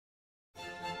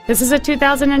This is a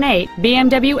 2008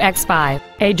 BMW X5,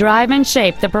 a drive and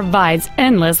shape that provides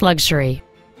endless luxury.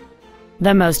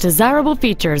 The most desirable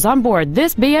features on board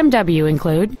this BMW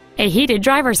include a heated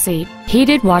driver's seat,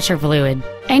 heated washer fluid,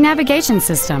 a navigation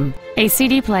system, a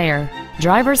CD player,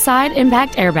 driver's side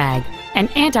impact airbag, an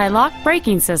anti-lock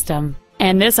braking system,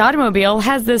 and this automobile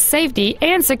has the safety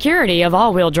and security of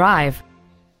all-wheel drive.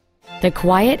 The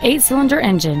quiet 8-cylinder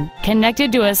engine,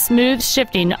 connected to a smooth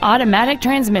shifting automatic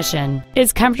transmission,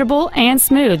 is comfortable and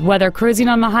smooth whether cruising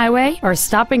on the highway or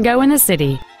stop and go in the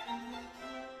city.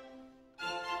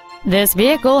 This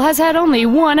vehicle has had only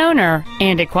one owner,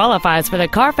 and it qualifies for the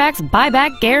Carfax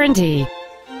buyback guarantee.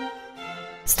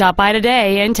 Stop by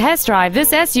today and test drive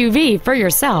this SUV for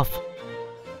yourself.